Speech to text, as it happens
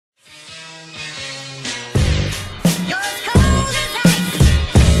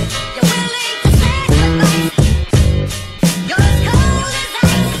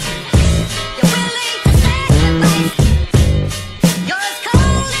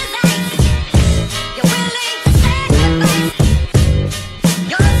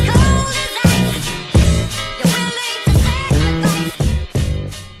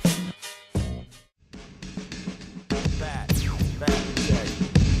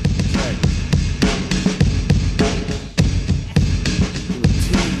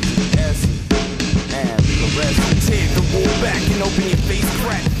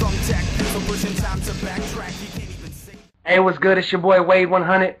Hey, what's good? It's your boy Wade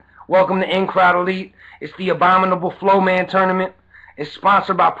 100. Welcome to In-CrowdElite. It's the Abominable Flowman tournament. It's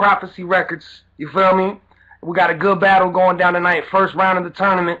sponsored by Prophecy Records. You feel me? We got a good battle going down tonight. First round of the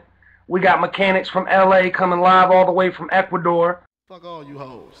tournament. We got Mekanix from LA coming live all the way from Ecuador. Fuck all you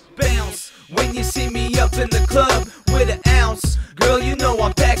hoes. Bounce when you see me up in the club with an ounce. Girl, you know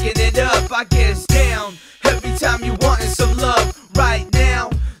I'm packing it up. I get down every time you wantin' some love. Right now,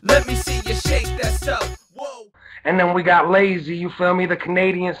 let me see you shake that stuff. Whoa. And then we got Lazy, you feel me? The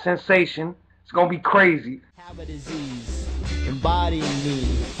Canadian sensation. It's gonna be crazy. Have a disease, embodying me,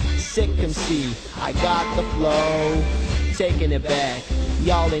 sick MC. I got the flow, taking it back.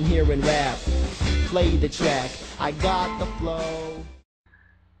 Y'all in here and rap, play the track. I got the flow.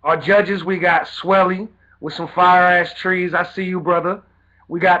 Our judges, we got Swelly with some fire-ass trees. I see you, brother.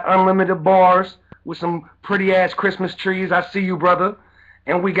 We got Unlimited Bars with some pretty-ass Christmas trees. I see you, brother.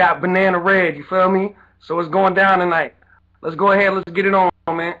 And we got Banana Red, you feel me? So it's going down tonight. Let's go ahead, let's get it on,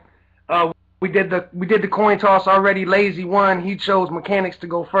 man. We did the coin toss already. Lazy won. He chose Mekanix to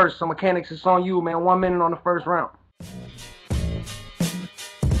go first. So Mekanix, it's on you, man. 1 minute on the first round.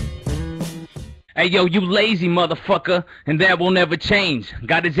 Hey yo, you lazy motherfucker, and that will never change.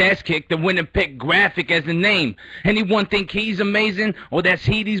 Got his ass kicked and went and picked Graffic as the name. Anyone think he's amazing, or that's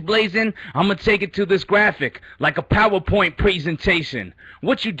heat he's blazing? I'ma take it to this Graffic, like a PowerPoint presentation.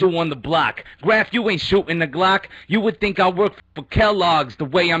 What you do on the block? Graph, you ain't shooting the Glock. You would think I work for Kellogg's the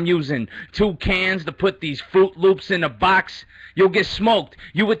way I'm using 2 cans to put these Fruit Loops in a box. You'll get smoked.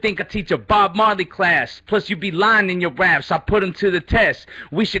 You would think I teach a Bob Marley class. Plus you be lying in your raps. I put them to the test.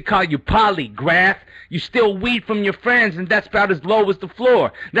 We should call you Polygraph. You steal weed from your friends, and that's about as low as the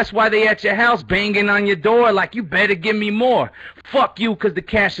floor. That's why they at your house banging on your door like you better give me more. Fuck you, cause the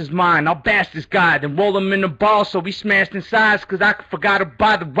cash is mine. I'll bash this guy, then roll him in the ball so he smashed in size, cause I forgot to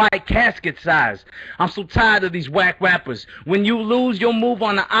buy the right casket size. I'm so tired of these whack rappers. When you lose, you'll move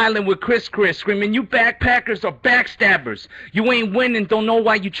on the island with Chris screaming, you backpackers are backstabbers. You ain't winning, don't know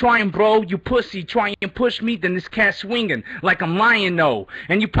why you trying, bro. You pussy, try and push me, then this cat swinging like I'm lying, no.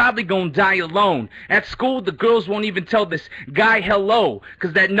 And you probably gonna die alone. At school, the girls won't even tell this guy hello,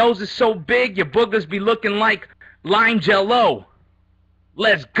 cause that nose is so big, your boogers be looking like lime jello.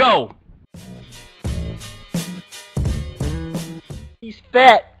 Let's go. He's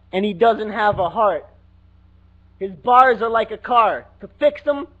fat and he doesn't have a heart. His bars are like a car. To fix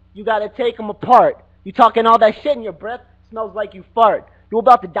them, you gotta take them apart. You talking all that shit and your breath smells like you fart. You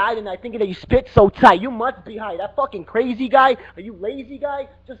about to die tonight thinking that you spit so tight. You must be high. That fucking crazy guy? Are you lazy guy?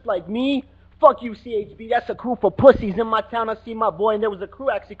 Just like me? Fuck you, CHB. That's a crew for pussies. In my town, I see my boy, and there was a crew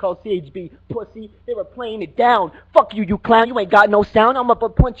actually called CHB. Pussy. They were playing it down. Fuck you, you clown. You ain't got no sound. I'm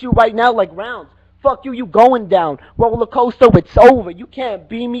about to punch you right now like rounds. Fuck you, you going down. Roller coaster, it's over. You can't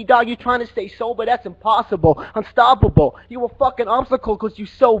beat me, dog. You trying to stay sober? That's impossible. Unstoppable. You a fucking obstacle cause you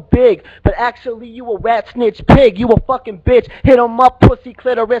so big. But actually, you a rat snitch pig. You a fucking bitch. Hit 'em up, pussy,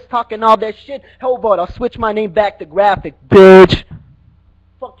 clitoris, talking all that shit. Hell, but I'll switch my name back to Graffic, bitch.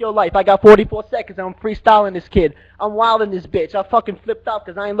 Fuck your life. I got 44 seconds and I'm freestyling this kid. I'm wilding this bitch. I fucking flipped out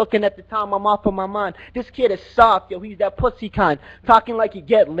because I ain't looking at the time. I'm off of my mind. This kid is soft, yo. He's that pussy kind. Talking like he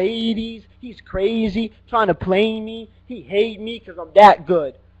get ladies. He's crazy. Trying to play me. He hate me because I'm that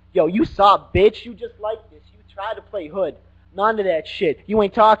good. Yo, you soft, bitch. You just like this. You try to play hood. None of that shit. You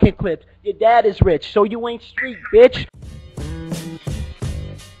ain't talking clips. Your dad is rich, so you ain't street, bitch.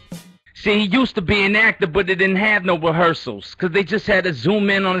 See, he used to be an actor, but it didn't have no rehearsals, cause they just had to zoom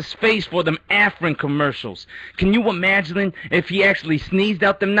in on his face for them Afrin commercials. Can you imagine if he actually sneezed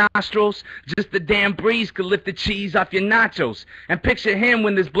out them nostrils? Just the damn breeze could lift the cheese off your nachos. And picture him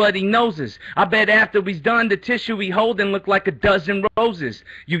with his bloody noses. I bet after he's done, the tissue he holding look like a dozen roses.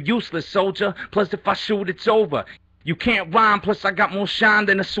 You useless soldier, plus if I shoot it's over. You can't rhyme, plus I got more shine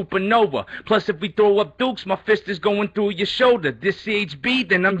than a supernova. Plus if we throw up dukes, my fist is going through your shoulder. This CHB,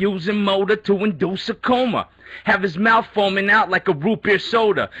 then I'm using motor to induce a coma. Have his mouth foaming out like a root beer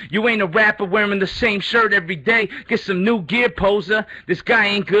soda. You ain't a rapper wearing the same shirt every day. Get some new gear, poser. This guy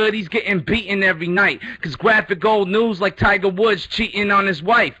ain't good, he's getting beaten every night. Cause Graffic old news like Tiger Woods cheating on his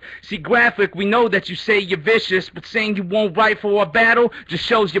wife. See, Graffic, we know that you say you're vicious, but saying you won't write for a battle just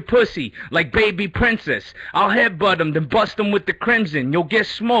shows your pussy like baby princess. I'll headbutt him, then bust him with the crimson. You'll get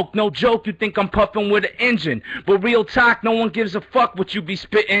smoked, no joke, you think I'm puffing with an engine. But real talk, no one gives a fuck what you be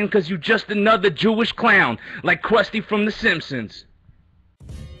spitting, cause you just another Jewish clown. Like Krusty from The Simpsons.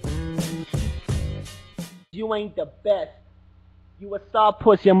 You ain't the best. You a soft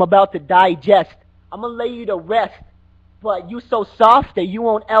pussy I'm about to digest. I'ma lay you to rest. But you so soft that you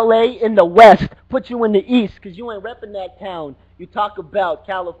on LA in the west. Put you in the east cause you ain't reppin' that town. You talk about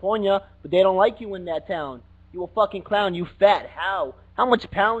California, but they don't like you in that town. You a fucking clown, you fat. How? How much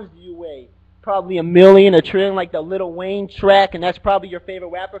pounds do you weigh? Probably 1,000,000, 1,000,000,000, like the Lil Wayne track, and that's probably your favorite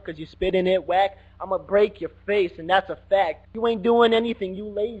rapper because you spit in it whack. I'ma break your face, and that's a fact. You ain't doing anything, you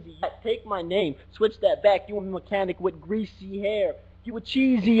lazy. Take my name, switch that back. You a mechanic with greasy hair. You a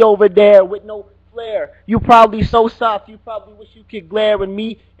cheesy over there with no flair. You probably so soft, you probably wish you could glare. And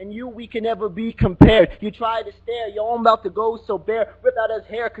me and you, we can never be compared. You try to stare, yo, I'm about to go so bare. Rip out his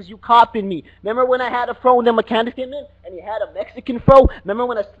hair cause you copying me. Remember when I had a fro and then Mekanix came in and he had a Mexican fro? Remember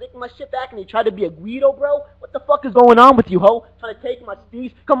when I slicked my shit back and he tried to be a Guido, bro? What the fuck is going on with you, ho? Trying to take my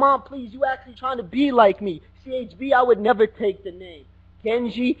steez? Come on, please, you actually trying to be like me. CHB, I would never take the name.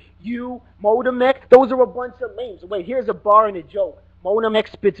 Kenji, you, Modamek, those are a bunch of lames. Wait, here's a bar and a joke.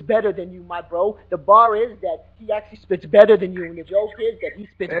 Modamek spits better than you, my bro. The bar is that he actually spits better than you, and the joke is that he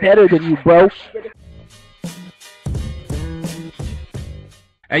spits better than you, bro.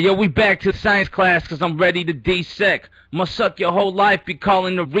 Hey yo, we back to science class cause I'm ready to dissect. Must suck your whole life, be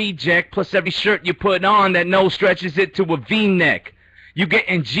calling a reject. Plus every shirt you put on, that nose stretches it to a V-neck. You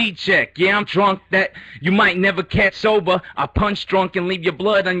getting G-check, yeah, I'm drunk that you might never catch sober. I punch drunk and leave your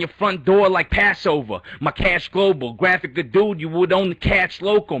blood on your front door like Passover. My cash global, graphic a dude you would only catch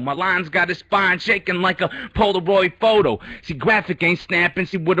local. My lines got his spine shaking like a Polaroid photo. See, graphic ain't snapping,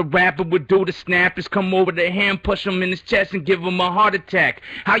 see what a rapper would do to snap is come over to him, push him in his chest and give him a heart attack.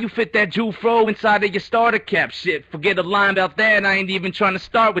 How you fit that Jew fro inside of your starter cap? Shit, forget a line about that, I ain't even trying to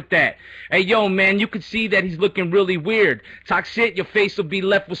start with that. Hey yo man, you can see that he's looking really weird. Talk shit, your face will be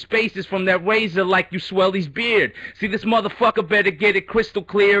left with spaces from that razor like you Swelly's beard. See, this motherfucker better get it crystal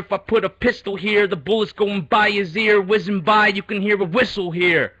clear. If I put a pistol here, the bullets going by his ear, whizzing by, you can hear a whistle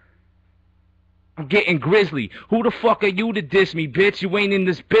here. I'm getting grisly. Who the fuck are you to diss me, bitch? You ain't in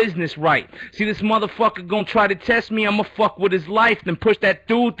this business right. See, this motherfucker gonna try to test me, I'ma fuck with his life, then push that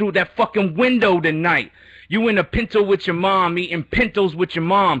dude through that fucking window tonight. You in a pinto with your mom, eating pintos with your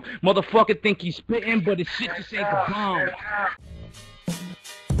mom. Motherfucker think he's spitting, but his shit just ain't the bomb.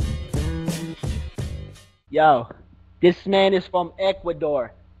 Yo, this man is from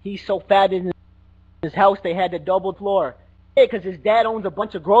Ecuador. He's so fat in his house they had the double floor. Yeah, cause his dad owns a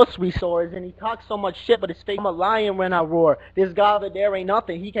bunch of grocery stores and he talks so much shit, but his face, I'm a lion when I roar. This guy over there ain't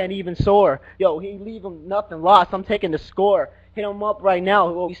nothing, he can't even soar. Yo, he leave him nothing lost, I'm taking the score. Hit him up right now,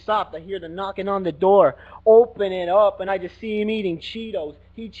 oh, he stopped, I hear the knocking on the door. Open it up and I just see him eating Cheetos.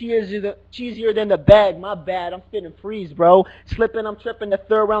 He cheesier than the bag, my bad, I'm spitting freeze, bro. Slipping, I'm tripping, the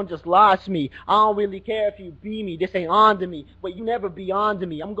third round just lost me. I don't really care if you beat me, this ain't on to me. But you never be on to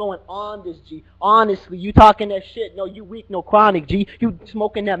me, I'm going on this, G. Honestly, you talking that shit, no, you weak, no chronic, G. You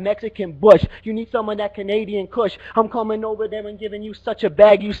smoking that Mexican bush, you need some of that Canadian kush. I'm coming over there and giving you such a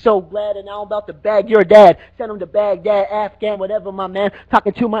bag, you so glad, and now I'm about to bag your dad. Send him to Baghdad, Afghan, whatever, my man.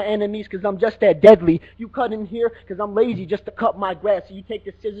 Talking to my enemies, cause I'm just that deadly. You cut in here, cause I'm lazy just to cut my grass. So you take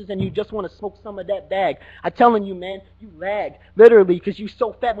the scissors and you just want to smoke some of that bag. I'm telling you, man, you lag. Literally, cause you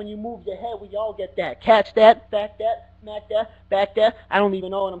so fat when you move your head, we all get that. Catch that, back that, smack that, back that. I don't even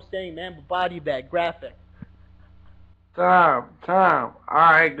know what I'm saying, man, but body bag, graphic. Time.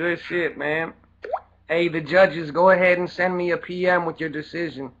 Alright, good shit, man. Hey, the judges, go ahead and send me a PM with your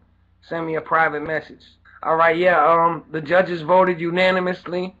decision. Send me a private message. Alright, yeah, the judges voted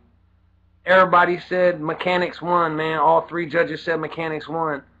unanimously. Everybody said Mekanix won, man. All three judges said Mekanix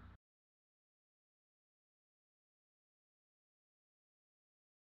won.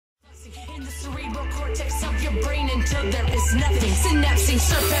 In the cerebral cortex of your brain until there is nothing. Synapsing,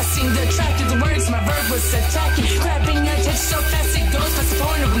 surpassing the track of the words. My verb was attacking, grabbing your touch so fast it goes past the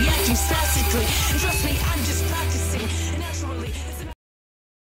point of reacting spastically. And trust me, I'm just